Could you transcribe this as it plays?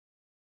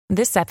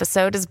This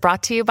episode is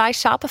brought to you by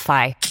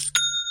Shopify.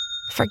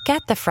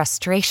 Forget the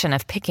frustration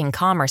of picking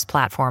commerce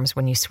platforms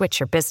when you switch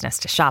your business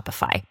to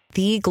Shopify,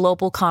 the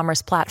global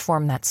commerce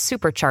platform that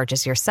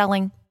supercharges your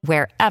selling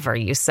wherever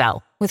you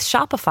sell. With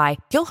Shopify,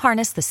 you'll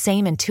harness the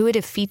same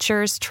intuitive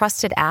features,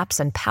 trusted apps,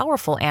 and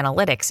powerful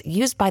analytics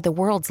used by the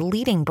world's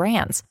leading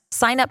brands.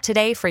 Sign up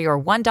today for your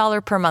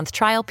 $1 per month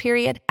trial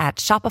period at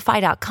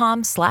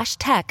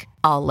shopify.com/tech,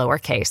 all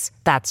lowercase.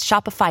 That's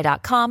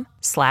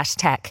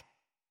shopify.com/tech.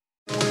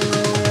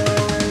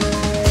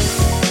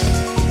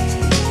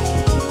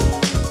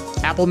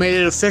 Apple made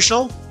it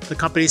official. The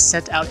company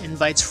sent out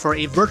invites for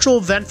a virtual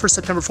event for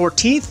September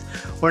 14th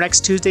or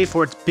next Tuesday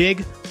for its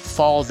big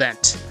fall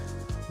event.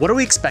 What are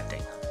we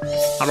expecting?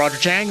 I'm Roger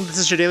Chang. This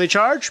is your Daily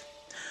Charge.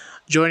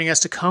 Joining us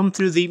to comb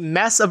through the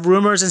mess of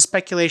rumors and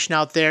speculation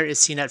out there is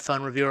CNET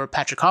Phone reviewer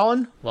Patrick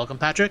Holland. Welcome,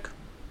 Patrick.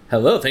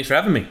 Hello. Thanks for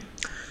having me.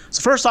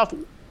 So first off,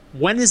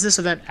 when is this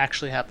event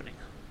actually happening?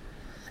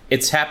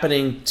 It's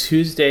happening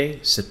Tuesday,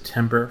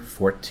 September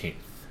 14th.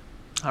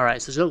 All right.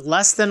 So just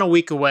less than a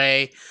week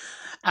away.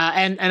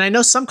 And I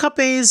know some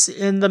companies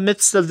in the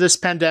midst of this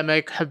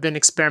pandemic have been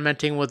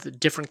experimenting with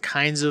different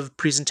kinds of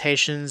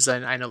presentations.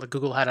 And I know that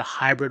Google had a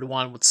hybrid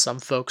one with some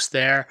folks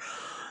there.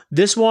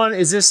 This one,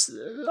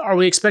 are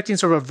we expecting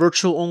sort of a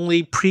virtual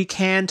only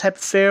pre-can type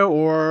affair,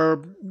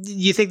 or do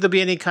you think there'll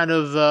be any kind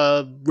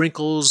of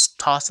wrinkles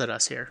tossed at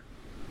us here?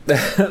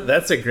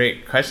 That's a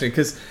great question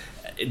because,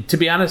 to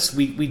be honest,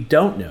 we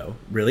don't know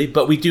really,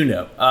 but we do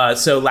know.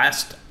 So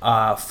last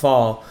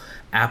fall,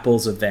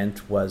 Apple's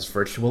event was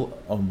virtual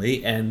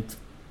only, and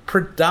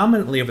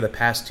predominantly over the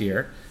past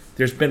year,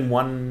 there's been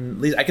one,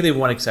 at least I can think of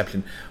one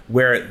exception,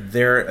 where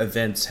their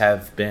events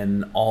have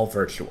been all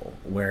virtual,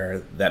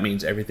 where that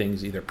means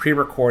everything's either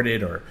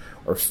pre-recorded or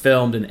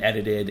filmed and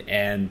edited,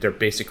 and they're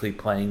basically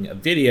playing a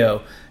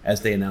video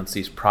as they announce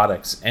these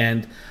products.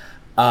 And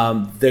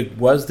there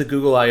was the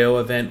Google I/O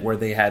event where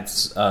they had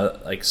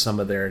like some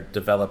of their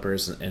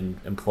developers and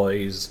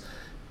employees.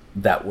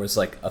 That was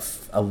like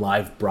a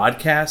live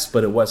broadcast,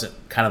 but it wasn't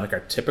kind of like our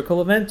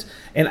typical event.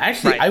 And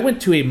actually, I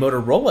went to a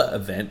Motorola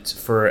event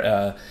for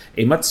a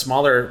much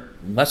smaller,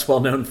 less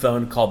well-known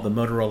phone called the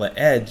Motorola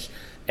Edge.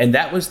 And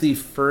that was the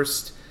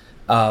first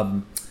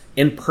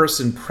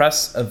in-person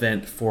press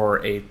event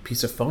for a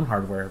piece of phone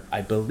hardware, I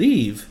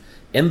believe,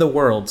 in the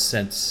world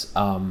since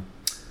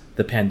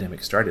the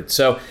pandemic started.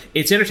 So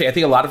it's interesting. I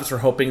think a lot of us were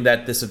hoping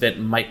that this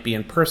event might be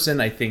in person.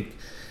 I think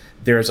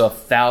there's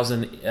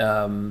 1,000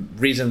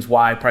 reasons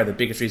why. Probably the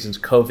biggest reason is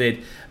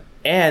COVID.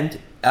 And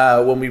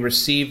when we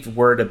received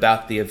word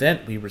about the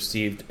event, we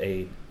received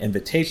an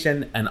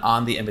invitation, and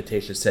on the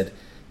invitation said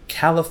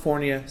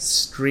California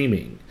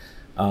streaming,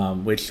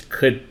 which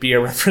could be a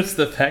reference to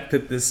the fact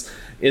that this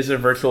is a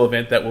virtual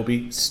event that will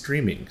be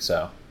streaming.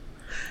 So,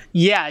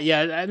 yeah.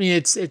 I mean,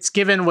 it's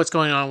given what's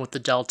going on with the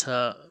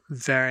Delta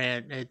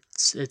variant,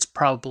 it's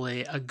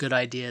probably a good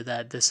idea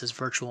that this is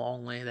virtual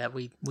only, that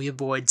we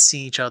avoid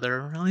seeing each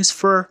other, at least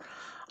for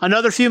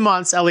another few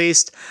months at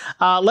least.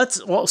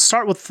 Let's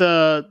start with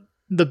the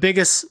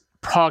biggest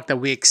product that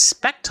we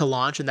expect to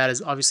launch, and that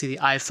is obviously the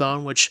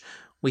iPhone, which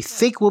we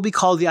think will be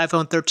called the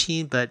iPhone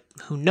 13, but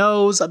who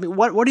knows? I mean,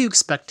 what are you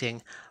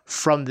expecting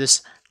from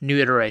this new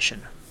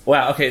iteration?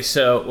 Wow. Okay.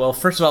 So, well,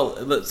 first of all,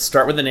 let's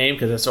start with the name,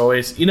 because it's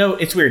always,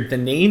 it's weird. The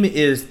name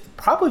is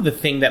probably the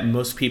thing that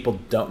most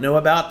people don't know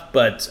about,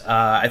 but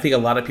I think a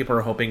lot of people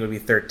are hoping it would be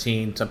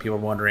 13. Some people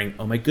are wondering,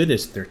 oh my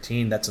goodness,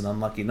 13, that's an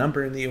unlucky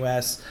number in the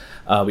US.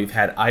 We've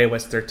had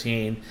iOS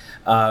 13.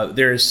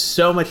 There's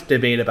so much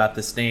debate about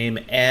this name.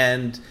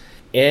 And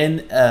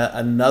in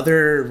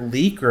another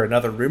leak or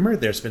another rumor,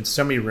 there's been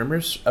so many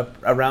rumors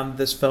around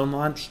this phone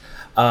launch.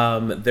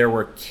 There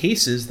were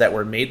cases that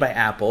were made by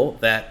Apple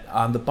that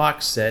on the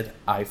box said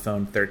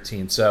iPhone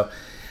 13. So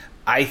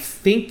I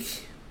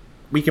think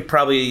we could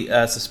probably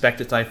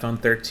suspect it's iPhone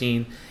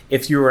 13.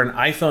 If you were an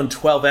iPhone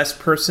 12s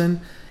person,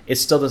 it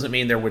still doesn't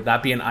mean there would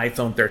not be an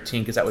iPhone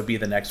 13, because that would be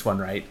the next one,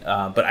 right?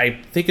 But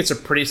I think it's a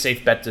pretty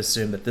safe bet to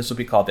assume that this will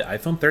be called the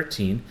iPhone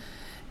 13.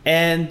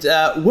 And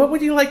what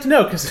would you like to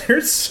know? Because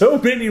there's so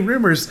many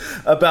rumors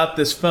about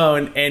this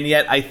phone, and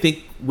yet I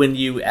think when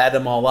you add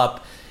them all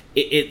up,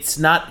 it's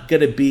not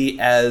going to be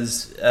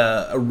as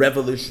a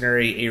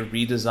revolutionary, a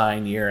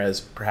redesign year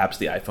as perhaps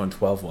the iPhone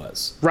 12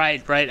 was.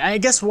 Right. I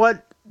guess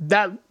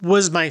that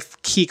was my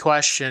key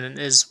question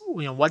is,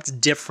 what's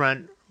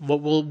different?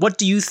 What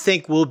do you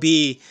think will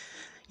be,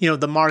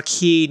 the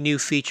marquee new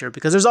feature?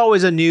 Because there's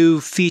always a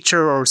new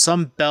feature or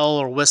some bell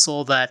or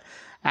whistle that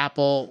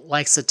Apple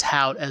likes to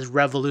tout as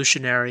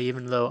revolutionary,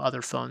 even though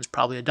other phones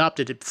probably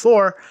adopted it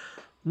before.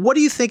 What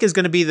do you think is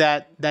going to be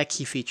that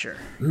key feature?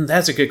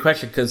 That's a good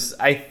question, because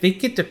I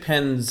think it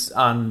depends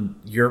on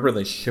your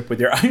relationship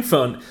with your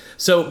iPhone.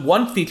 So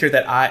one feature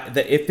that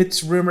if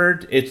it's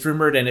rumored,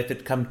 and if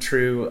it come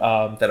true,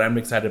 that I'm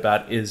excited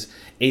about is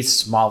a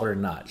smaller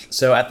notch.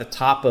 So at the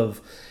top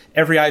of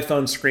every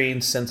iPhone screen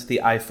since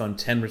the iPhone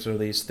 10 was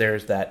released,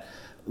 there's that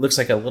looks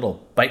like a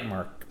little bite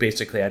mark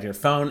basically out of your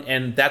phone,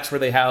 and that's where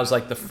they house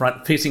like the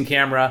front-facing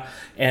camera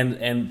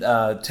and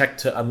tech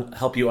to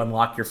help you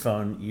unlock your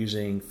phone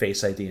using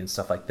Face ID and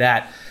stuff like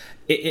that.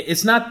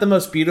 It's not the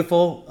most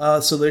beautiful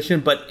solution,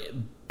 but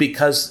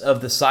because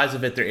of the size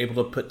of it, they're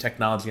able to put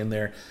technology in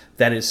there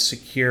that is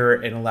secure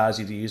and allows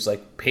you to use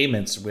like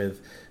payments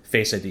with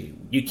Face ID.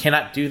 You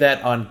cannot do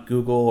that on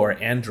Google or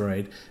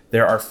Android.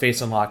 There are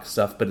face unlock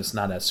stuff, but it's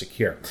not as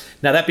secure.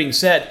 Now, that being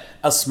said,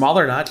 a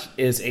smaller notch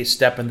is a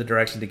step in the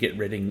direction to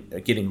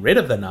getting rid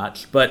of the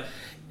notch, but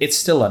it's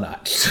still a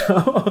notch.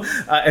 So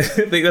I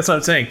think that's what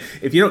I'm saying.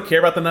 If you don't care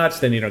about the notch,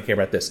 then you don't care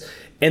about this.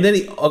 And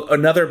then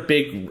another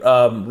big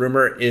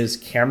rumor is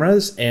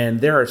cameras,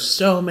 and there are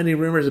so many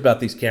rumors about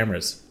these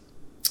cameras.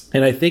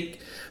 And I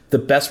think the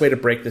best way to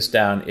break this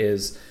down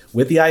is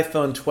with the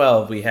iPhone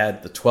 12, we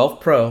had the 12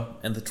 Pro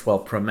and the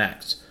 12 Pro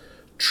Max.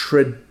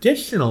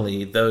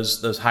 Traditionally,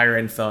 those higher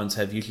end phones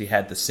have usually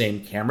had the same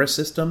camera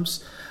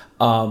systems,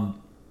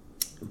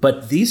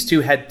 but these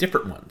two had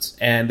different ones,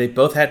 and they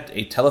both had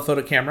a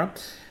telephoto camera.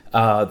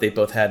 They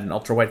both had an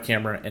ultra wide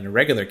camera and a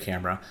regular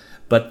camera,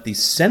 but the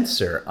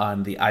sensor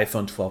on the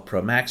iPhone 12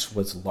 Pro Max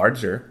was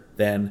larger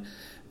than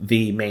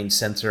the main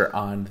sensor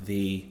on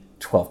the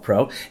 12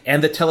 Pro,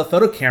 and the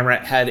telephoto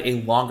camera had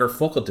a longer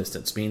focal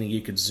distance, meaning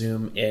you could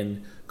zoom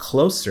in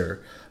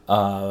closer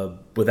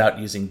without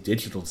using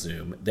digital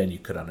zoom than you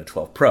could on a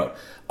 12 Pro.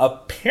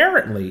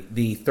 Apparently,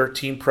 the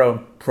 13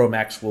 Pro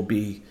Max will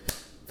be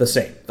the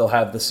same. They'll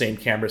have the same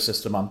camera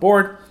system on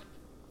board,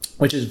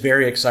 which is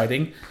very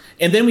exciting.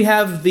 And then we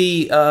have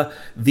the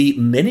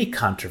Mini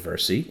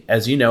controversy.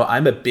 As you know, I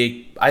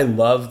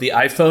love the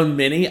iPhone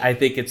Mini. I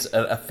think it's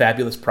a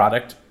fabulous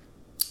product.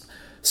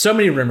 So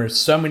many rumors,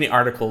 so many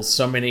articles,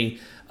 so many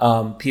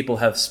people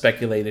have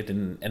speculated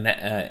and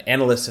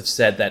analysts have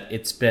said that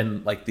it's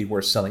been like the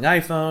worst selling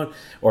iPhone,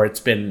 or it's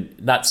been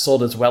not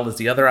sold as well as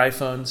the other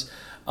iPhones,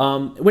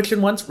 which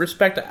in one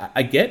respect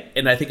I get.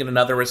 And I think in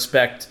another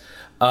respect,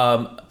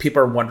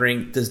 people are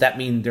wondering, does that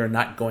mean they're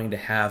not going to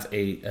have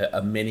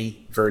a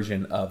mini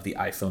version of the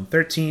iPhone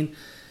 13?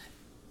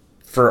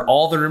 For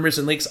all the rumors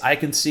and leaks I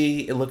can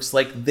see, it looks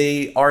like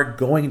they are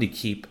going to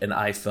keep an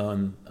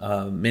iPhone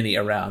mini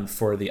around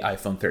for the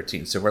iPhone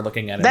 13. So we're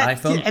looking at an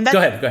iPhone. Go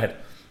ahead.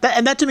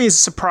 That to me is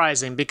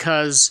surprising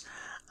because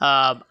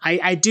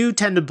I do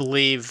tend to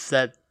believe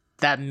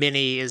that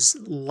mini is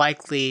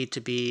likely to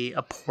be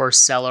a poor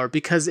seller,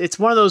 because it's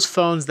one of those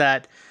phones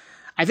that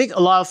I think a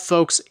lot of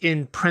folks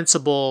in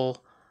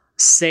principle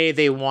say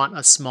they want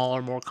a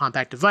smaller, more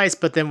compact device,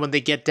 but then when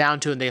they get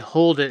down to it and they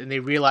hold it and they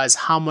realize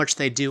how much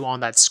they do on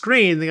that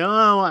screen, they go,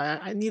 oh,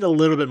 I need a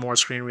little bit more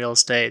screen real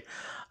estate.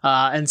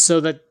 And so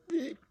that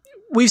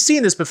we've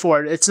seen this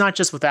before. It's not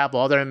just with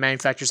Apple. Other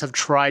manufacturers have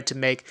tried to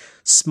make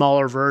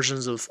smaller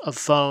versions of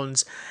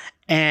phones,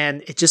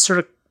 and it just sort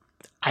of,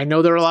 I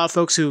know there are a lot of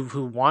folks who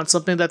want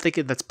something that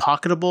that's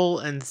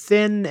pocketable and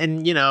thin,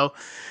 and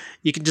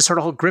you can just sort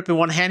of hold grip in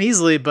one hand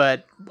easily,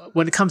 but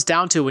when it comes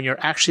down to when you're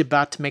actually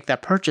about to make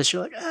that purchase,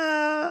 you're like,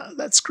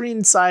 that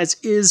screen size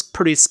is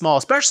pretty small,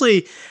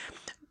 especially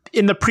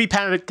in the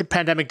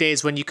pre-pandemic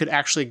days when you could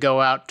actually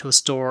go out to a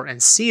store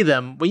and see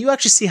them. When you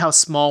actually see how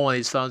small one of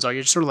these phones are,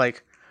 you're just sort of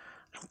like,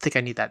 I don't think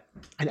I need that.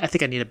 I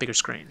think I need a bigger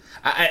screen.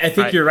 I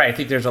think You're right. I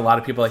think there's a lot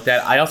of people like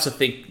that. I also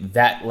think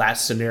that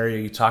last scenario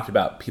you talked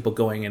about, people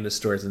going into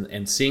stores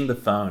and seeing the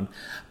phone.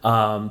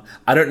 I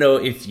don't know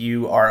if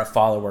you are a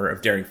follower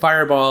of Daring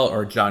Fireball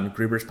or John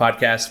Gruber's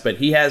podcast, but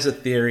he has a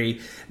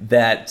theory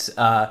that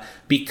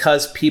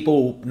because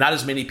not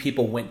as many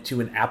people went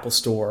to an Apple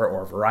store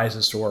or a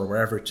Verizon store or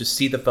wherever to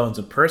see the phones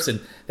in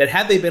person, that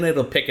had they been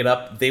able to pick it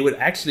up, they would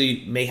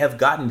actually may have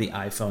gotten the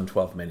iPhone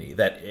 12 mini,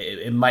 that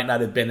it might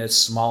not have been as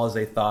small as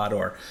they thought,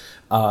 or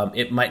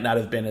it might not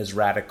have been as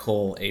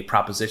radical a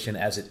proposition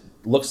as it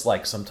looks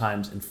like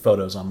sometimes in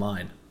photos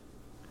online.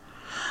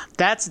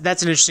 That's an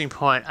interesting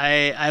point.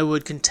 I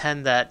would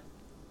contend that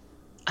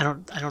I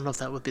don't know if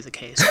that would be the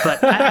case,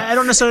 but I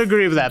don't necessarily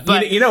agree with that.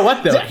 But you know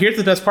what though? Here's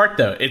the best part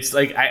though. It's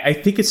like I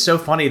think it's so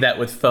funny that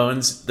with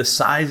phones, the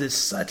size is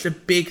such a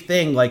big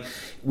thing. Like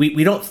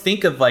we don't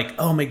think of like,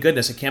 oh my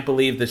goodness, I can't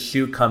believe the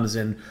shoe comes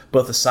in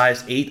both a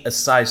size 8, a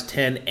size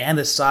 10, and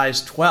a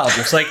size 12.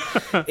 It's like,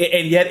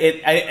 and yet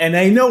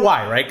I know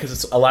why, right? Because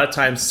it's a lot of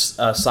times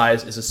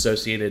size is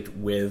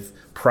associated with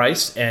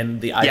price,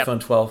 and the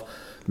iPhone 12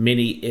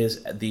 mini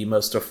is the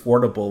most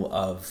affordable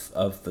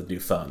of the new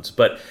phones.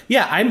 But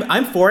yeah,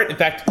 I'm for it. In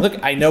fact,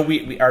 look, I know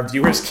our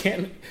viewers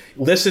can't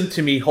listen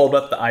to me hold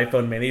up the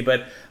iPhone mini,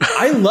 but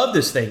I love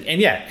this thing.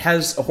 And yeah, it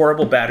has a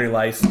horrible battery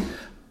life.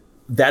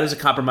 That is a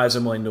compromise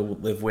I'm willing to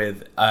live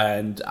with,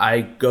 and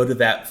I go to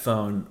that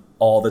phone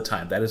all the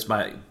time. That is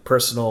my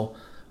personal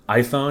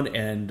iPhone,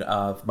 and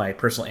my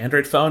personal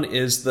Android phone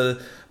is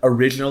the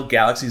original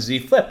Galaxy Z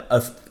Flip,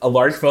 a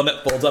large phone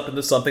that folds up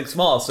into something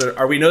small. So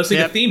are we noticing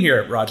a theme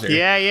here, Roger?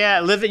 Yeah.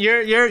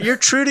 You're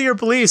true to your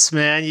beliefs,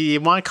 man. You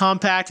want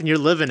compact and you're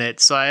living it.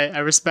 So I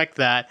respect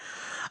that.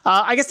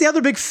 I guess the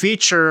other big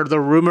feature,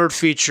 the rumored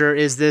feature,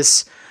 is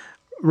this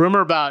rumor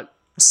about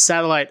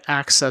satellite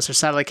access or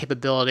satellite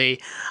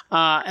capability.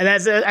 And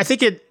I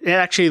think it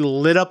actually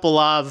lit up a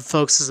lot of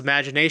folks'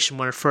 imagination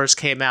when it first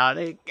came out.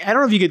 I don't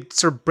know if you could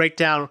sort of break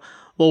down,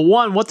 well,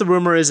 one, what the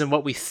rumor is and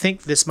what we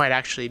think this might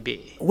actually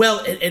be. Well,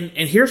 and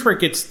here's where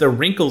the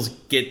wrinkles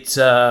get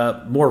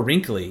more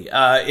wrinkly.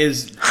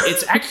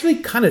 It's actually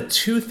kind of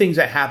two things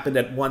that happened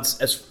at once,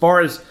 as far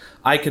as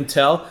I can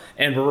tell.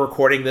 And we're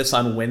recording this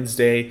on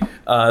Wednesday,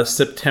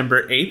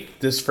 September 8th.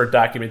 This is for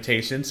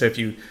documentation. So if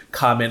you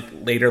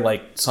comment later,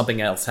 like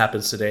something else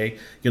happens today,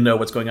 you'll know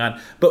what's going on.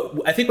 But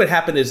I think what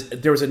happened is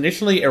there was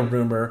initially a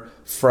rumor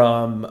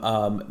from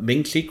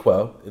Ming-Chi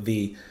Kuo,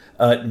 the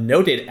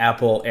noted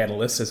Apple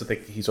analyst, as I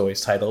think he's always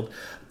titled,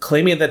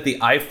 claiming that the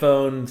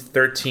iPhone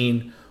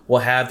 13 will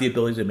have the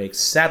ability to make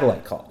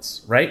satellite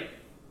calls, right?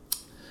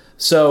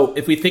 So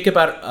if we think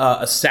about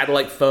a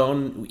satellite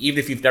phone, even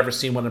if you've never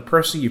seen one in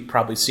person, you've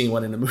probably seen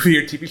one in a movie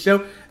or TV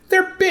show.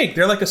 They're big.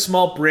 They're like a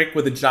small brick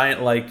with a giant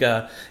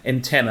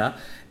antenna.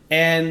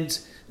 And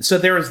so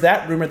there was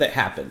that rumor that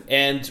happened.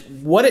 And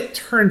what it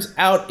turns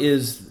out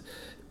is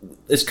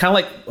it's kind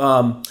of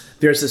like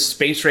there's this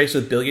space race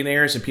with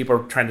billionaires and people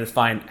are trying to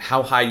find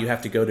how high you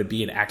have to go to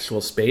be in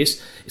actual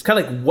space. It's kind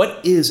of like,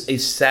 what is a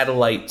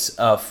satellite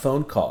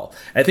phone call?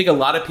 And I think a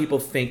lot of people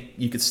think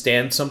you could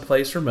stand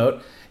someplace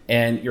remote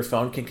and your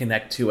phone can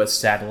connect to a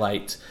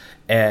satellite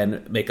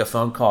and make a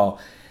phone call.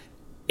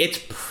 It's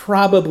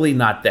probably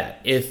not that.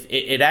 If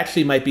it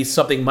actually might be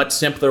something much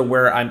simpler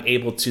where I'm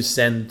able to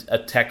send a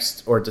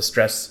text or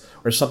distress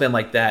or something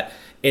like that.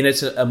 And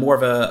it's a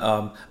more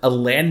of a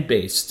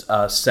land-based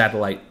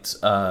satellite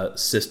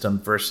system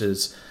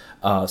versus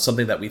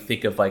something that we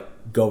think of like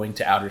going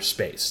to outer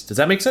space. Does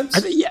that make sense?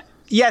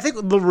 Yeah. I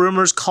think the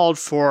rumors called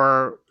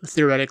for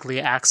theoretically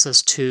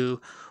access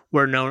to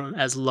what are known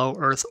as low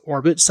Earth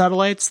orbit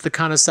satellites, the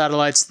kind of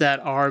satellites that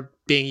are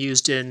being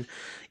used in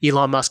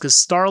Elon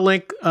Musk's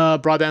Starlink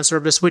broadband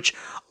service, which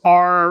there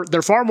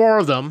are far more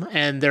of them,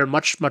 and they're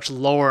much, much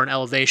lower in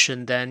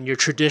elevation than your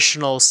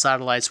traditional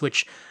satellites,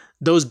 which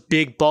those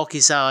big, bulky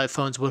satellite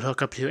phones would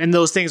hook up to. And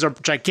those things are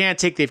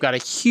gigantic. They've got a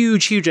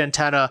huge, huge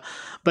antenna,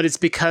 but it's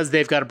because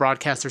they've got to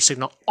broadcast their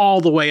signal all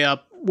the way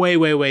up, way,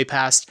 way, way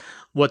past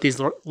what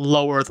these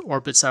low Earth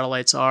orbit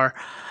satellites are.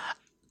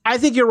 I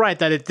think you're right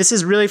that this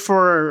is really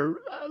from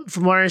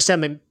what I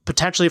understand,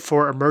 potentially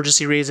for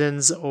emergency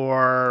reasons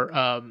or,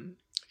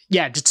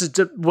 just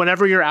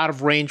whenever you're out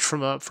of range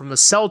from a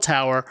cell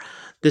tower.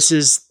 This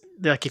is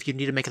like if you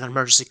need to make an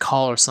emergency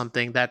call or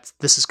something.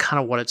 This is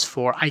kind of what it's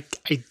for. I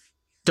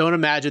don't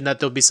imagine that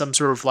there'll be some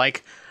sort of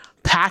like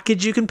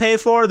package you can pay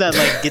for that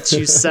like gets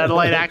you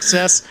satellite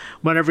access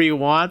whenever you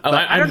want. But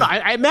I don't know.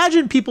 I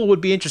imagine people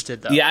would be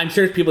interested, though. Yeah, I'm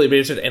sure people would be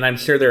interested, and I'm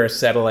sure there are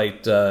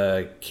satellite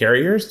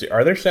carriers.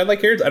 Are there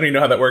satellite carriers? I don't even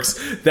know how that works.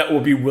 That will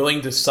be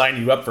willing to sign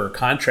you up for a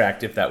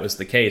contract if that was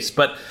the case.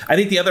 But I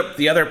think the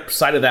other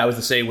side of that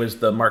was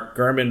the Mark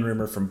Gurman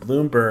rumor from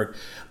Bloomberg.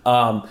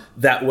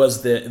 That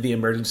was the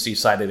emergency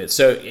side of it.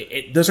 So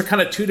those are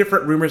kind of two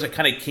different rumors that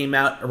kind of came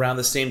out around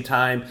the same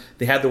time.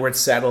 They had the word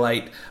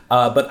satellite,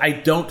 but I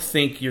don't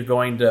think you're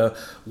going to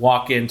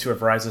walk into a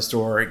Verizon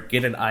store,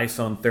 get an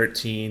iPhone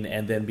 13,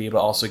 and then be able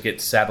to also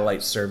get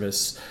satellite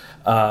service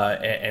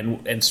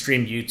and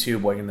stream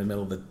YouTube while you're in the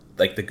middle of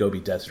the Gobi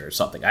Desert or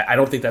something. I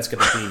don't think that's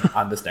going to be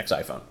on this next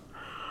iPhone.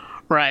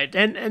 Right.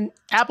 And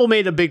Apple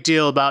made a big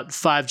deal about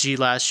 5G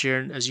last year,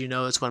 and as you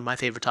know, it's one of my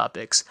favorite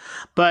topics.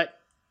 But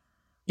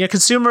yeah,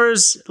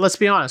 consumers, let's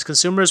be honest,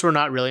 consumers were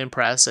not really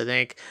impressed. I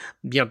think,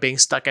 being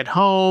stuck at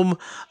home,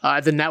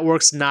 the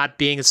networks not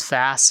being as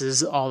fast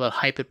as all the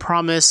hype it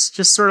promised,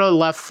 just sort of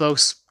left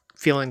folks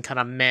feeling kind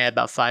of mad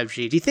about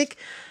 5G. Do you think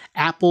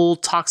Apple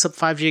talks up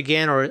 5G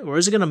again, or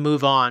is it going to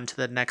move on to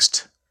the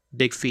next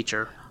big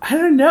feature? I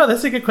don't know.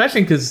 That's a good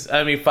question because,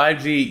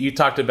 5G, you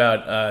talked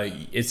about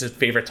it's a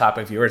favorite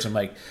topic of yours. I'm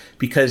like,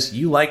 because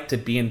you like to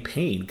be in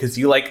pain, because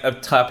you like a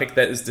topic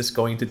that is just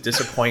going to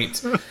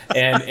disappoint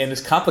and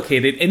is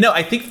complicated. And no,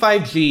 I think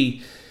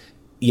 5G,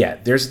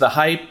 there's the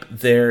hype.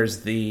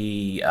 There's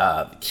the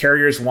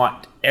carriers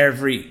want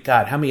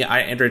how many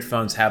Android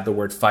phones have the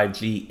word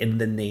 5G in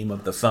the name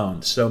of the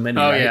phone? So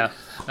many, right?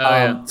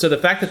 Yeah. So the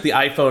fact that the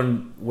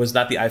iPhone was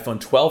not the iPhone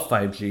 12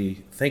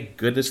 5G, thank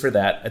goodness for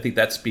that. I think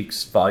that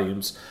speaks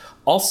volumes.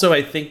 Also,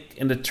 I think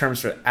in the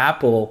terms for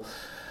Apple,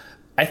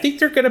 I think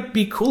they're going to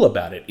be cool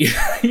about it.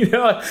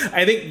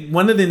 I think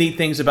one of the neat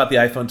things about the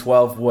iPhone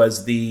 12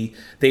 was they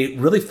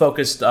really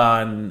focused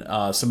on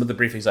some of the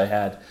briefings I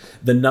had,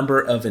 the number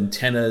of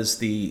antennas,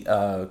 the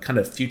kind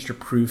of future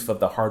proof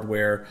of the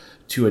hardware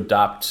to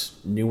adopt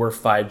newer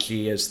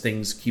 5G as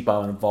things keep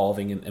on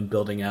evolving and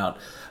building out.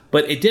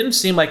 But it didn't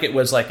seem like it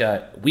was like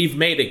we've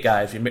made it,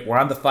 guys. We're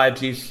on the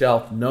 5G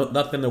shelf. No,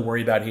 nothing to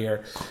worry about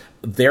here.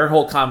 Their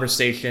whole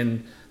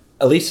conversation,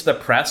 at least to the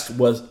press,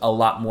 was a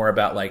lot more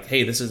about like,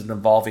 hey, this is an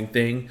evolving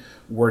thing.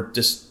 We're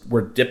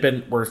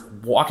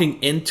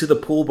walking into the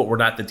pool, but we're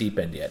not the deep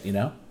end yet,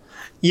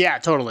 Yeah,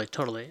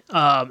 totally.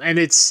 And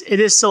it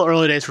is still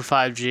early days for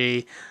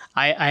 5G.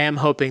 I am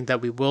hoping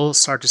that we will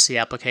start to see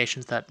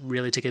applications that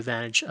really take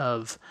advantage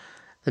of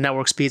the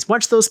network speeds.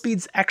 Once those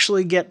speeds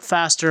actually get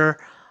faster,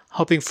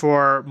 hoping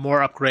for more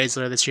upgrades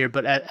later this year.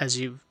 But as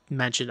you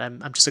mentioned,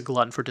 I'm just a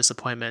glutton for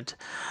disappointment.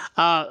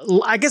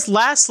 I guess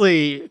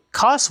lastly,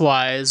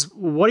 cost-wise,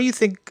 what do you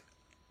think?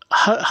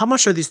 How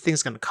much are these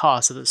things going to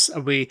cost? Are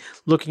we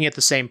looking at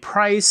the same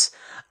price,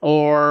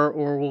 or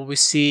will we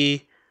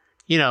see,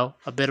 a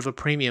bit of a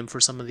premium for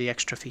some of the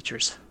extra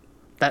features?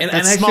 That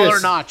smaller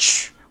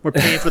notch. We're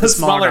paying for the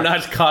smaller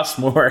notch costs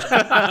more.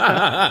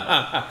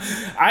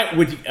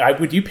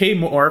 Would you pay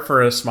more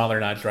for a smaller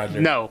notch, Roger?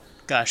 No.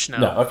 Gosh, no.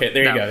 No. Okay,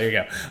 there you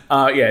go.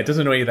 Yeah, it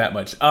doesn't annoy you that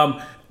much.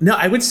 No,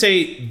 I would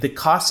say the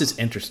cost is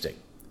interesting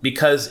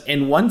because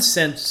in one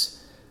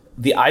sense,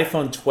 the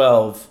iPhone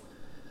 12.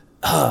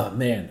 Oh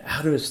man,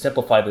 how do I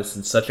simplify this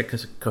in such a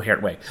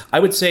coherent way?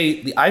 I would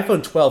say the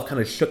iPhone 12 kind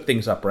of shook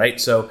things up,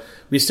 right? So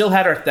we still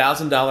had our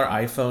 $1,000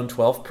 iPhone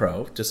 12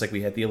 Pro, just like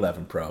we had the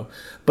 11 Pro.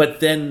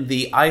 But then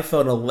the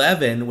iPhone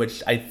 11,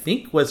 which I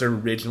think was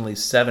originally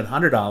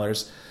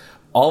 $700,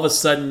 all of a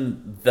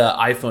sudden the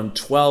iPhone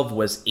 12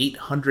 was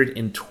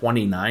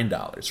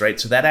 $829, right?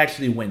 So that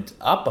actually went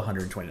up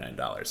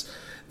 $129.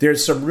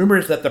 There's some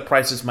rumors that the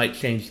prices might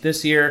change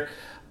this year.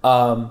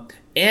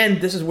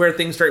 And this is where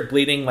things start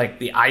bleeding, like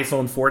the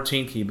iPhone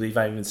 14. Can you believe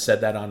I even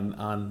said that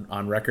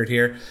on record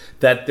here?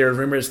 That there are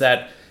rumors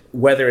that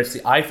whether it's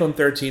the iPhone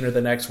 13 or the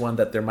next one,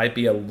 that there might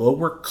be a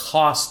lower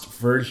cost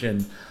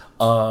version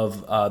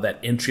of that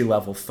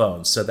entry-level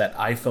phone. So that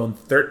iPhone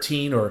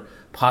 13 or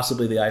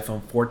possibly the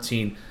iPhone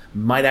 14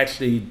 might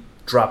actually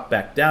drop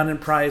back down in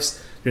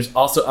price. There's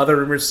also other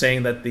rumors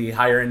saying that the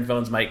higher-end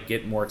phones might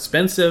get more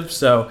expensive.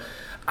 So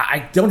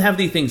I don't have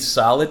anything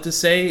solid to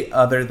say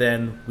other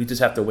than we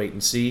just have to wait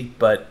and see.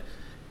 But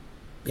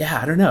yeah,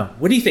 I don't know.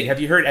 What do you think?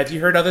 Have you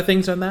heard other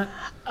things on that?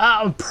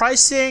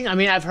 Pricing, I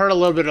mean, I've heard a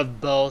little bit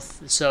of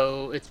both,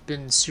 so it's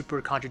been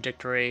super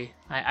contradictory.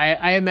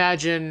 I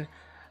imagine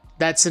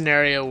that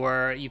scenario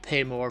where you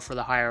pay more for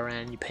the higher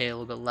end, you pay a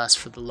little bit less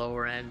for the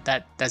lower end.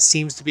 That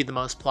seems to be the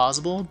most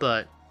plausible,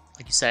 but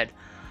like you said,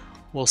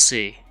 we'll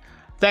see.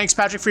 Thanks,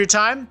 Patrick, for your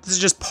time. This is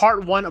just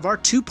part one of our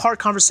two-part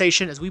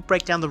conversation as we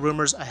break down the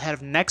rumors ahead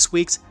of next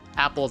week's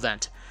Apple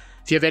event.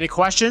 If you have any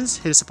questions,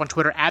 hit us up on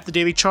Twitter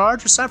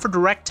 @TheDailyCharge or sign up for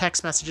direct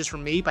text messages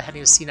from me by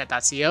heading to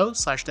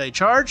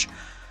cnet.co/dailycharge.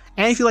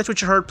 And if you liked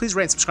what you heard, please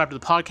rate and subscribe to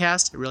the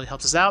podcast. It really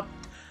helps us out.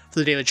 For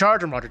The Daily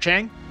Charge, I'm Roger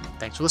Chang.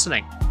 Thanks for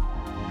listening.